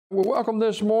We welcome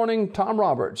this morning Tom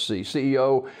Roberts, the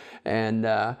CEO and,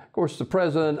 of course, the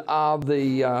president of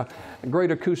the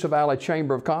Greater Coosa Valley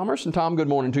Chamber of Commerce. And Tom, good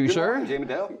morning to you, sir. Good morning, Jimmy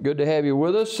Dale. Good to have you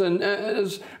with us. And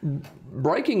as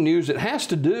breaking news, it has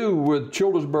to do with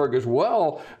Childersburg as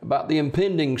well, about the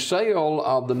impending sale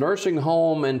of the nursing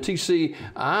home and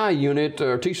TCI unit,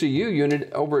 or TCU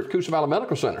unit, over at Coosa Valley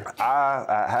Medical Center.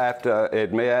 I have to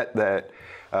admit that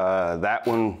that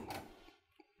one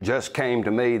just came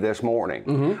to me this morning.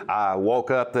 Mm-hmm. I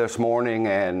woke up this morning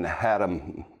and had a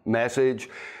message,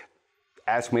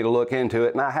 asked me to look into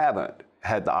it, and I haven't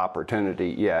had the opportunity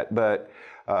yet. But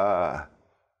I'm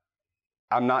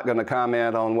not going to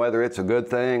comment on whether it's a good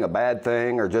thing, a bad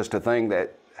thing, or just a thing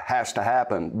that has to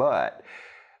happen. But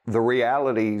the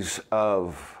realities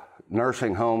of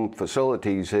nursing home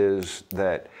facilities is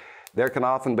that there can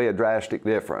often be a drastic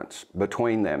difference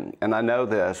between them. And I know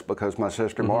this because my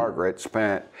sister Margaret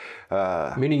spent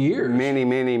many years,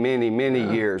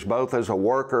 many years, both as a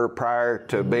worker prior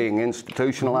to being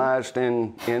institutionalized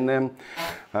in them.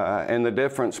 And the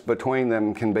difference between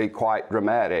them can be quite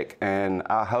dramatic. And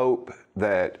I hope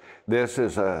that this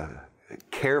is a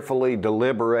carefully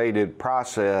deliberated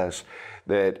process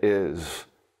that is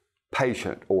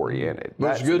patient-oriented.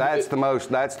 That's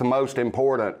the most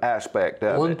important aspect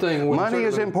of it. Money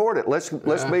is important.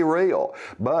 Let's be real.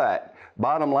 But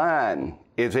bottom line,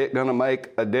 is it going to make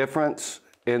a difference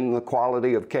in the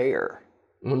quality of care?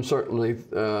 One certain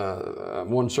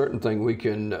thing we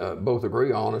can both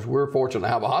agree on is we're fortunate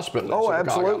to have a hospital. Oh,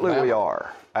 absolutely we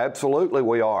are. Absolutely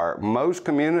we are. Most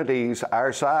communities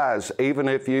our size, even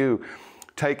if you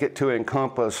take it to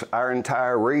encompass our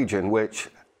entire region, which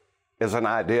is an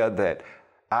idea that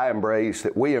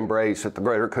we embrace at the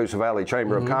Greater Coosa Valley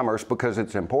Chamber of Commerce because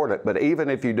it's important. But even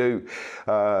if you do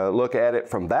look at it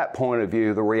from that point of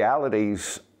view, the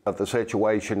realities of the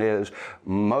situation is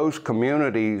most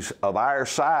communities of our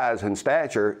size and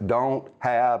stature don't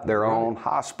have their own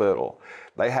hospital.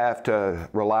 They have to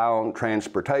rely on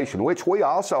transportation, which we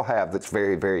also have that's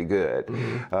very, very good.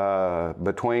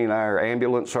 Between our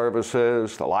ambulance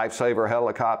services, the Lifesaver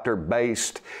helicopter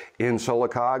based in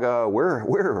Sylacauga,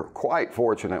 we're quite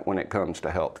fortunate when it comes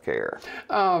to health care.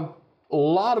 A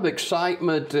lot of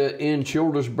excitement in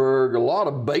Childersburg, a lot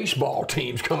of baseball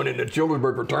teams coming into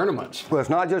Childersburg for tournaments. Well, it's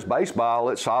not just baseball,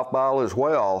 it's softball as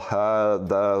well.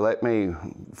 Let me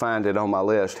find it on my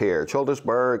list here.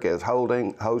 Childersburg is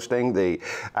hosting the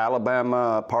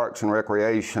Alabama Parks and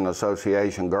Recreation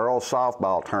Association Girls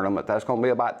Softball Tournament. That's going to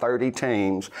be about 30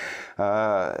 teams.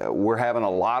 We're having a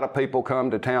lot of people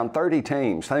come to town. 30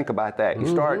 teams, think about that. You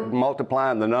start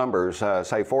multiplying the numbers,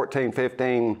 say 14,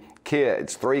 15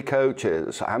 kids, 3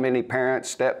 coaches, how many parents,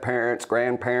 step-parents,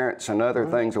 grandparents, and other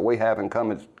things that we have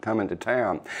coming to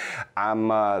town.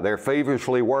 They're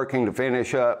feverishly working to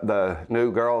finish up the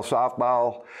new girls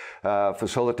softball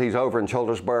facilities over in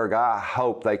Childersburg. I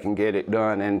hope they can get it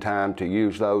done in time to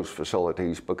use those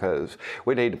facilities because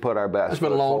we need to put our best. It's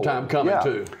been a long time coming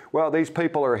too. Well, these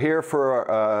people are here for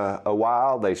a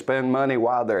while. They spend money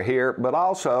while they're here, but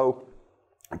also,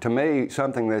 to me,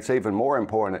 something that's even more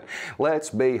important, let's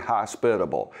be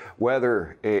hospitable.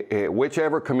 Whether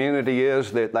whichever community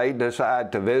is that they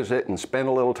decide to visit and spend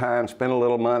a little time, spend a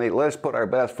little money, let's put our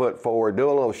best foot forward, do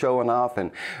a little showing off,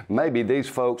 and maybe these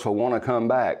folks will want to come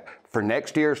back for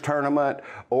next year's tournament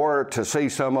or to see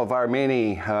some of our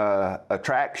many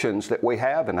attractions that we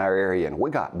have in our area, and we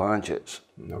got bunches.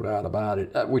 No doubt about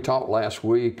it. We talked last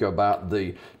week about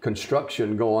the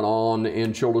construction going on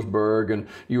in Childersburg, and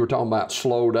you were talking about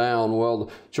slow down. Well,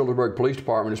 the Childersburg Police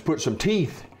Department has put some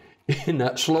teeth in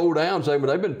that slow down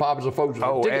segment. They've been popping some folks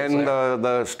with tickets. And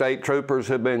the state troopers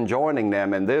have been joining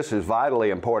them, and this is vitally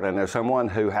important. As someone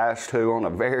who has to, on a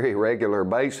very regular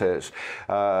basis,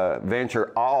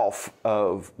 venture off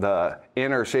of the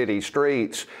inner city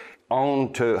streets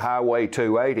onto Highway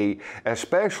 280,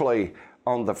 especially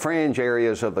on the fringe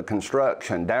areas of the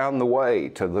construction, down the way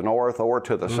to the north or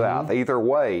to the south. Either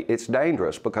way, it's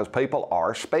dangerous because people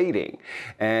are speeding.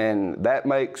 And that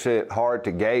makes it hard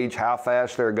to gauge how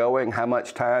fast they're going, how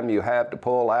much time you have to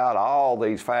pull out, all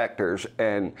these factors.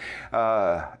 And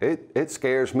it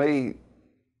scares me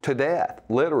to death,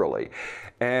 literally.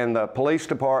 And the police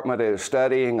department is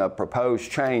studying a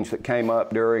proposed change that came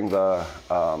up during the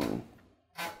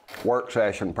work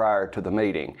session prior to the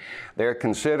meeting. They're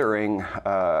considering,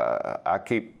 I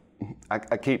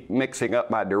keep mixing up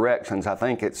my directions. I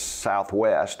think it's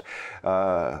southwest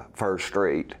 1st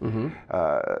Street.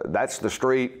 That's the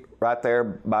street right there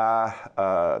by,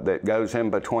 that goes in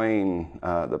between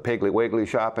the Piggly Wiggly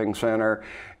Shopping Center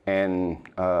and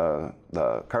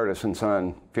the Curtis and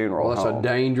Son Funeral Well, that's Home. a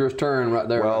dangerous turn right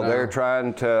there. Well, right they're now.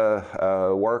 trying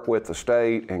to work with the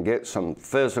state and get some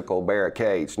physical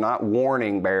barricades, not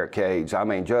warning barricades. I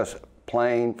mean, just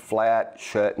plain flat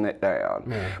shutting it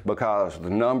down, because the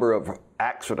number of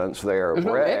accidents there, There's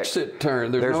no wrecks, exit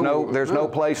turn. there's no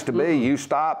place to be. You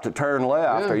stop to turn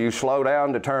left, or you slow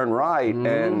down to turn right,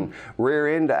 and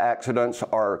rear end accidents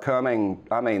are coming.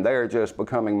 I mean, they're just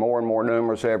becoming more and more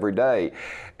numerous every day,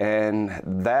 and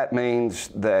that means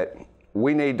that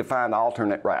we need to find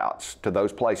alternate routes to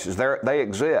those places. They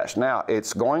exist. Now,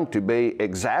 it's going to be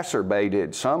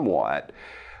exacerbated somewhat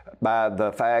by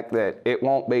the fact that it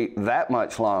won't be that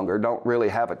much longer. Don't really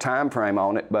have a time frame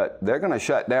on it, but they're going to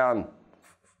shut down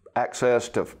access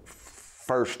to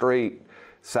First Street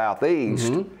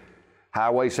Southeast,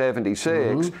 Highway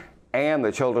 76, and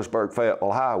the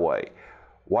Childersburg-Fayetteville Highway.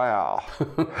 Wow.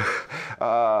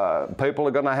 People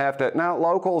are going to have to, now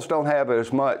locals don't have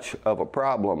as much of a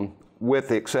problem, with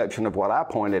the exception of what I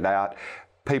pointed out.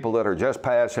 People that are just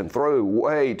passing through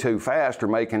way too fast are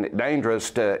making it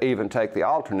dangerous to even take the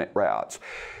alternate routes.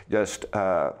 Just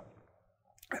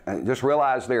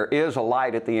realize there is a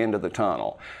light at the end of the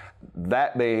tunnel.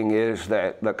 That being is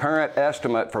that the current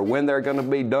estimate for when they're going to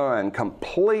be done,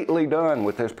 completely done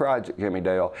with this project, Jimmy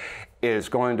Dale, is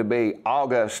going to be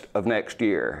August of next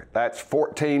year. That's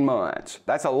 14 months.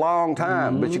 That's a long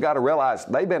time, but you got to realize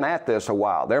they've been at this a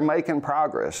while. They're making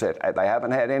progress. They haven't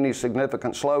had any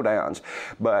significant slowdowns,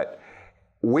 but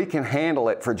we can handle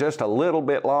it for just a little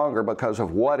bit longer because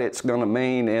of what it's going to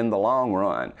mean in the long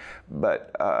run.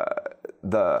 But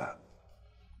the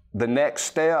next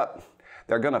step,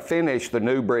 they're going to finish the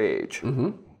new bridge,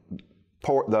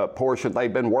 the portion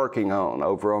they've been working on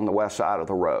over on the west side of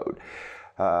the road.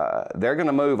 They're going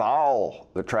to move all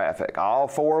the traffic, all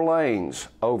 4 lanes,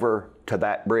 over to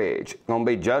that bridge. It's going to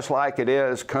be just like it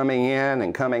is coming in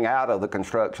and coming out of the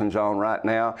construction zone right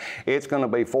now. It's going to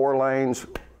be 4 lanes,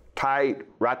 tight,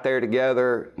 right there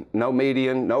together, no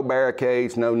median, no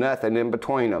barricades, no nothing in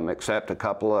between them except a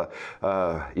couple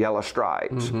of yellow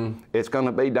stripes. It's going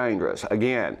to be dangerous.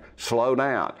 Again, slow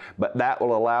down, but that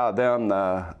will allow them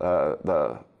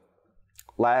the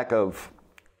lack of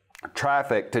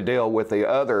traffic to deal with the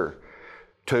other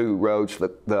 2 roads,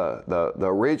 the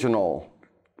original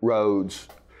roads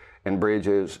and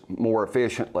bridges, more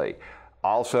efficiently,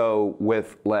 also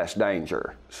with less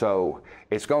danger. So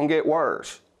it's going to get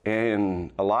worse.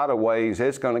 In a lot of ways,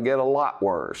 it's going to get a lot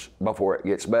worse before it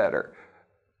gets better.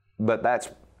 But that's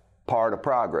part of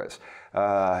progress.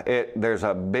 There's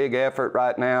a big effort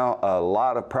right now, a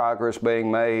lot of progress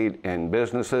being made, and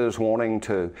businesses wanting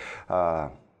to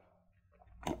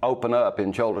open up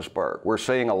in Childersburg. We're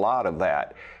seeing a lot of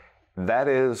that. That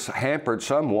is hampered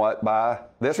somewhat by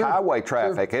this highway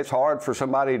traffic. It's hard for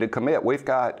somebody to commit. We've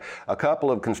got a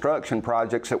couple of construction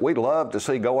projects that we'd love to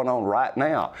see going on right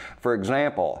now. For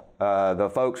example, the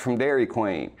folks from Dairy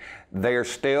Queen, they're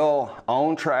still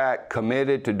on track,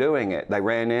 committed to doing it. They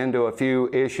ran into a few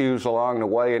issues along the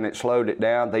way and it slowed it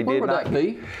down. They did not. Where would that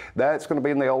be? That's going to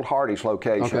be in the old Hardee's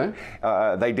location.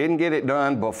 Okay. They didn't get it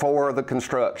done before the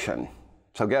construction.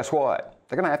 So guess what?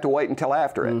 They're going to have to wait until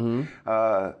after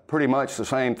it. Pretty much the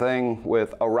same thing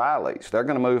with O'Reilly's. They're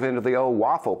going to move into the old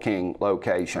Waffle King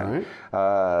location.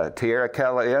 Tierra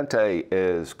Caliente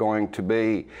is going to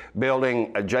be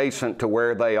building adjacent to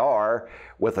where they are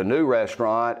with a new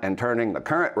restaurant and turning the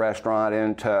current restaurant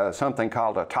into something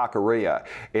called a taqueria.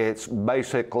 It's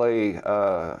basically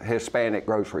a Hispanic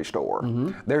grocery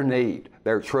store. They're neat.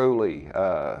 They're truly,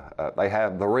 they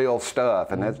have the real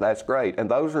stuff, and that's great.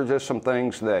 And those are just some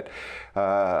things that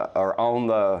are on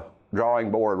the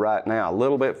drawing board right now. A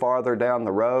little bit farther down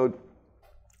the road,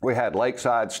 we had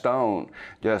Lakeside Stone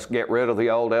just get rid of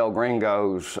the old El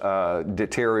Gringo's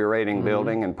deteriorating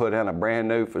building and put in a brand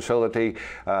new facility.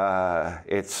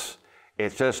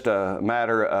 It's just a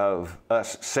matter of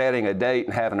us setting a date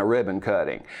and having a ribbon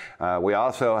cutting. We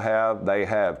also they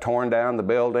have torn down the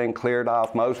building, cleared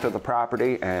off most of the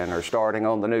property, and are starting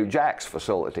on the new Jack's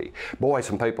facility. Boy,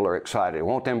 some people are excited.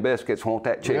 Want them biscuits, want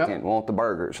that chicken, want the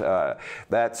burgers. I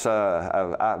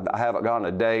haven't gone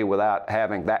a day without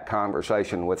having that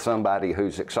conversation with somebody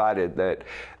who's excited that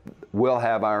we'll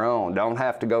have our own. Don't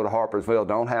have to go to Harpersville,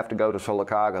 don't have to go to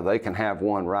Sylacauga. They can have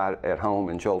one right at home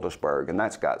in Childersburg, and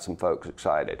that's got some folks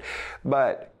excited.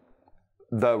 But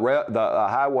the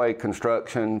highway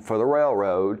construction for the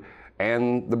railroad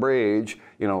and the bridge,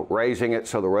 you know, raising it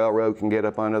so the railroad can get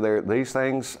up under there, these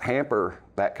things hamper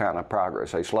that kind of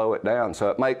progress. They slow it down. So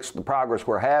it makes the progress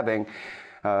we're having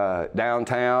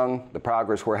Downtown, the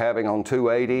progress we're having on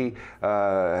 280,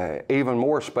 even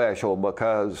more special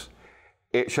because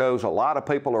it shows a lot of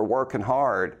people are working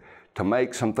hard to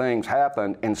make some things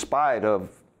happen in spite of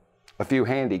a few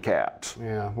handicaps.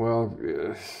 Yeah, well,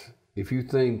 if you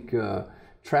think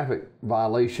traffic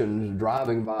violations,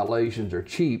 driving violations are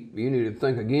cheap, you need to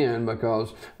think again,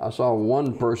 because I saw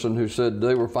one person who said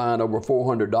they were fined over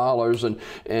 $400,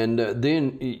 and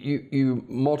then you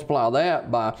multiply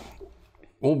that by,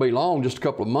 won't be long, just a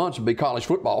couple of months, it'll be college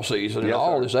football season, and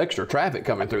all this extra traffic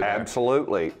coming through there.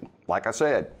 Absolutely. Like I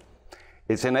said,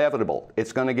 it's inevitable.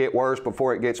 It's going to get worse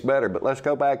before it gets better. But let's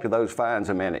go back to those fines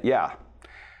a minute. Yeah.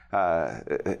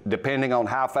 Depending on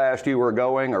how fast you were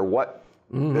going or what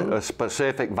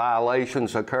specific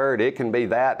violations occurred, it can be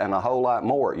that and a whole lot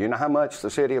more. You know how much the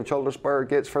city of Childersburg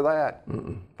gets for that?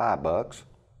 $5.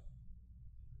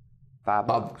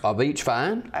 $5. Of each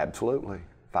fine? Absolutely.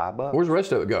 $5. Where's the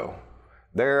rest of it go?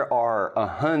 There are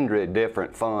 100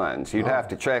 different funds. You'd have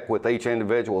to check with each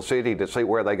individual city to see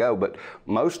where they go, but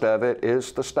most of it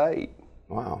is the state.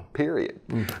 Wow. Period.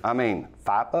 I mean,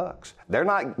 $5. They're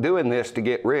not doing this to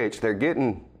get rich. They're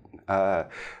getting to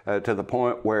the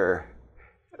point where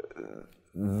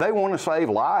they want to save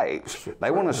lives.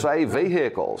 They want to save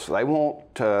vehicles. They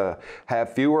want to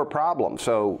have fewer problems.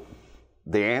 So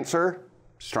the answer,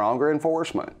 stronger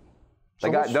enforcement. They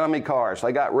got dummy cars,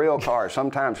 they got real cars,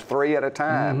 sometimes 3 at a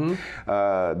time.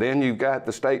 Then you've got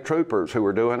the state troopers who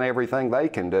are doing everything they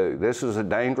can do. This is a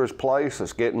dangerous place.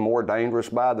 It's getting more dangerous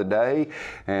by the day.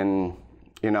 And,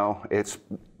 you know, it's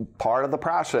part of the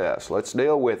process. Let's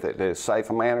deal with it as safe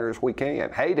a manner as we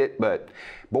can. Hate it, but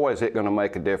boy, is it going to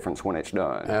make a difference when it's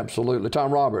done. Absolutely.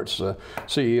 Tom Roberts,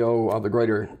 CEO of the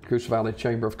Greater Coosa Valley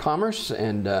Chamber of Commerce.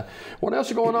 And what else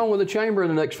is going on with the Chamber in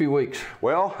the next few weeks?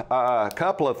 Well, a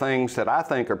couple of things that I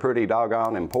think are pretty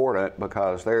doggone important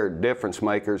because they're difference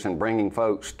makers in bringing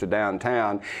folks to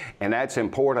downtown. And that's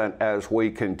important as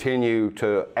we continue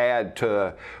to add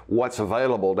to what's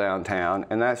available downtown,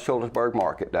 and that's Childersburg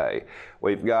Market Day.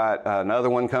 We've got another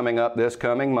one coming up this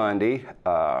coming Monday,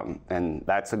 and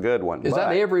that's a good one. Is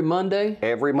that every Monday?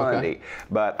 Every Monday. Okay.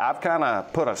 But I've kind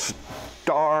of put a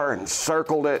star and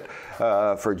circled it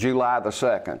for July the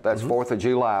 2nd. That's 4th of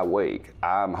July week.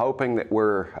 I'm hoping that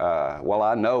we're, well,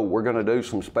 I know we're going to do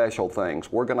some special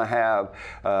things. We're going to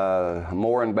have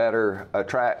more and better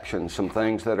attractions, some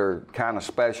things that are kind of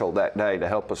special that day to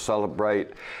help us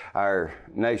celebrate our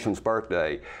nation's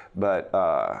birthday.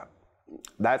 But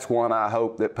that's one I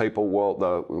hope that people will,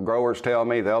 the growers tell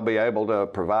me they'll be able to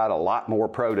provide a lot more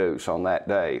produce on that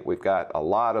day. We've got a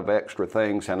lot of extra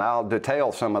things, and I'll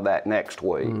detail some of that next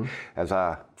week as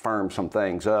I firm some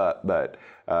things up. But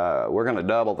we're going to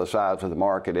double the size of the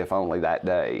market if only that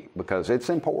day, because it's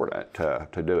important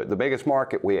to do it. The biggest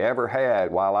market we ever had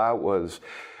while I was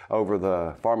over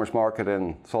the farmers market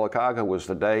in Sylacauga was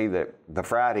the day that the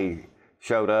Friday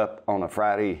showed up on a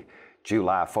Friday,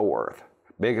 July 4th.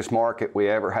 Biggest market we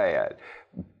ever had.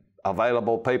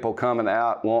 Available people coming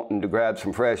out wanting to grab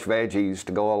some fresh veggies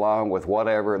to go along with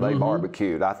whatever they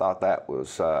barbecued. I thought that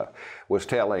was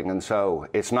telling. And so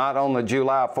it's not on the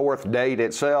July 4th date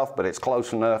itself, but it's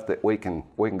close enough that we can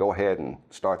go ahead and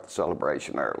start the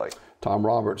celebration early. Tom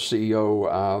Roberts, CEO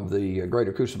of the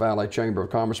Greater Coosa Valley Chamber of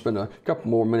Commerce. Spent a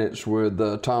couple more minutes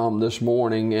with Tom this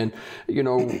morning. And, you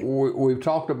know, we've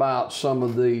talked about some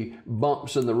of the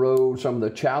bumps in the road, some of the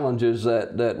challenges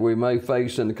that we may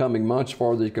face in the coming months as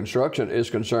far as the construction is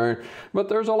concerned. But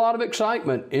there's a lot of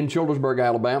excitement in Childersburg,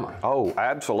 Alabama. Oh,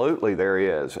 absolutely there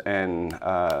is. And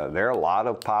there are a lot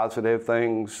of positive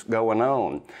things going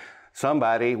on.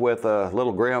 Somebody with a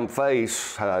little grim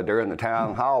face during the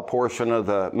town hall portion of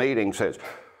the meeting says,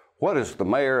 "What is the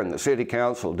mayor and the city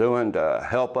council doing to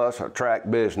help us attract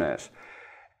business?"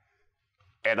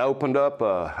 It opened up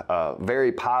a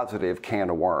very positive can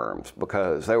of worms,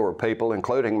 because there were people,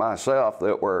 including myself,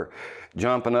 that were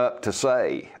jumping up to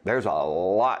say there's a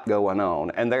lot going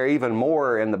on, and there are even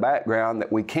more in the background that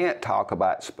we can't talk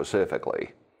about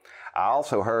specifically. I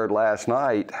also heard last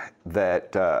night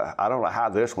that, I don't know how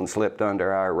this one slipped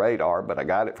under our radar, but I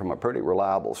got it from a pretty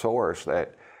reliable source,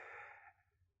 that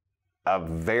a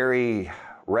very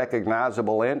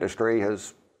recognizable industry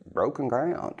has broken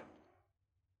ground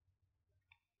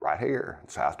right here in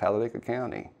South Talladega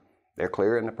County. They're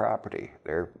clearing the property.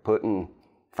 They're putting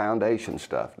foundation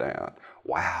stuff down.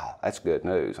 Wow, that's good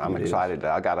news. I'm excited.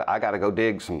 I gotta go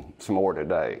dig some more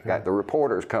today. Got the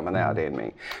reporters coming out in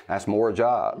me. That's more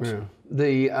jobs. Yeah.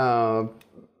 The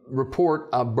report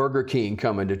of Burger King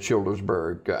coming to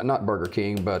Childersburg, not Burger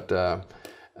King, but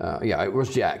Yeah, it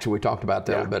was Jackson. We talked about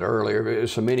that a bit earlier.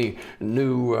 There's so many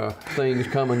new things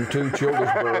coming to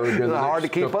Childersburg. It's hard to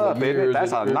keep up, isn't it?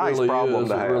 That's a nice problem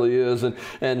to have. It really is.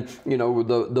 And you know,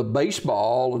 the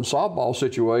baseball and softball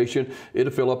situation,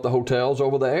 it'll fill up the hotels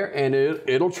over there, and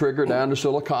it'll trigger down to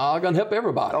Sylacauga and help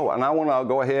everybody. Oh, and I want to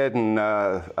go ahead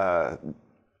and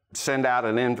send out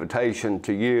an invitation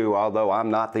to you, although I'm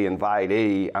not the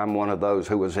invitee. I'm one of those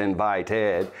who was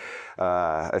invited,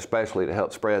 especially to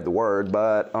help spread the word.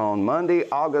 But on Monday,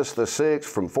 August the 6th,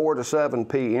 from 4 to 7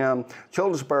 p.m.,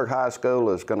 Childersburg High School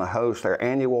is going to host their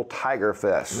annual Tiger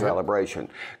Fest celebration.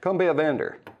 Come be a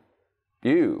vendor.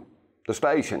 You, the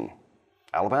station,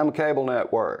 Alabama Cable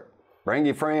Network. Bring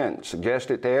your friends, suggest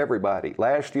it to everybody.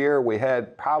 Last year we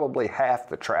had probably half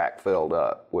the track filled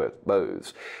up with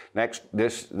booths.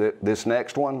 This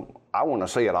next one, I want to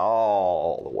see it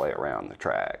all the way around the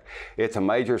track. It's a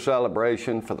major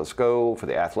celebration for the school, for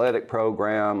the athletic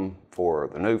program,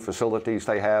 for the new facilities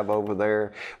they have over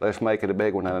there. Let's make it a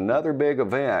big one. And another big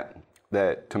event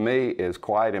that to me is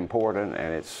quite important,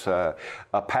 and it's a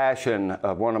passion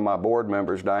of one of my board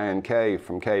members, Diane Kay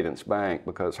from Cadence Bank,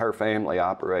 because her family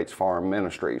operates Farm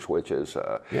Ministries, which is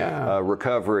a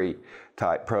recovery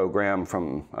type program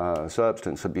from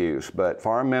substance abuse. But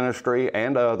Farm Ministry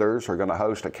and others are going to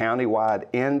host a countywide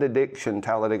End Addiction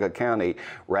Talladega County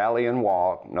rally and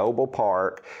walk, Noble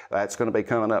Park. That's going to be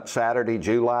coming up Saturday,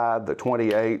 July the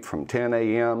 28th from 10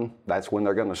 a.m. That's when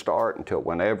they're going to start until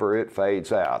whenever it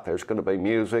fades out. There's going to be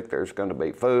music, there's going to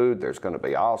be food, there's going to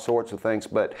be all sorts of things,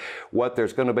 but what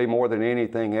there's going to be more than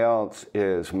anything else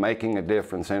is making a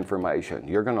difference information.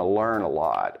 You're going to learn a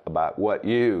lot about what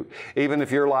you, even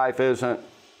if your life isn't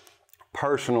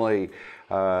personally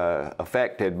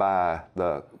affected by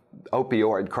the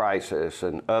opioid crisis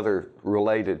and other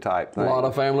related type things. A lot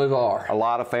of families are. A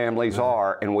lot of families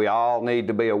are, and we all need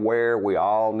to be aware. We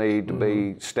all need to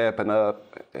be stepping up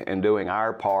and doing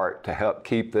our part to help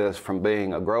keep this from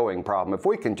being a growing problem. If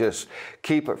we can just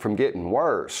keep it from getting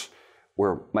worse,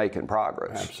 we're making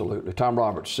progress. Absolutely. Tom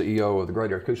Roberts, CEO of the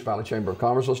Greater Coosa Valley Chamber of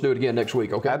Commerce. Let's do it again next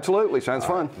week, okay? Absolutely. Sounds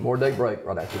fun. More Daybreak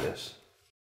right after this.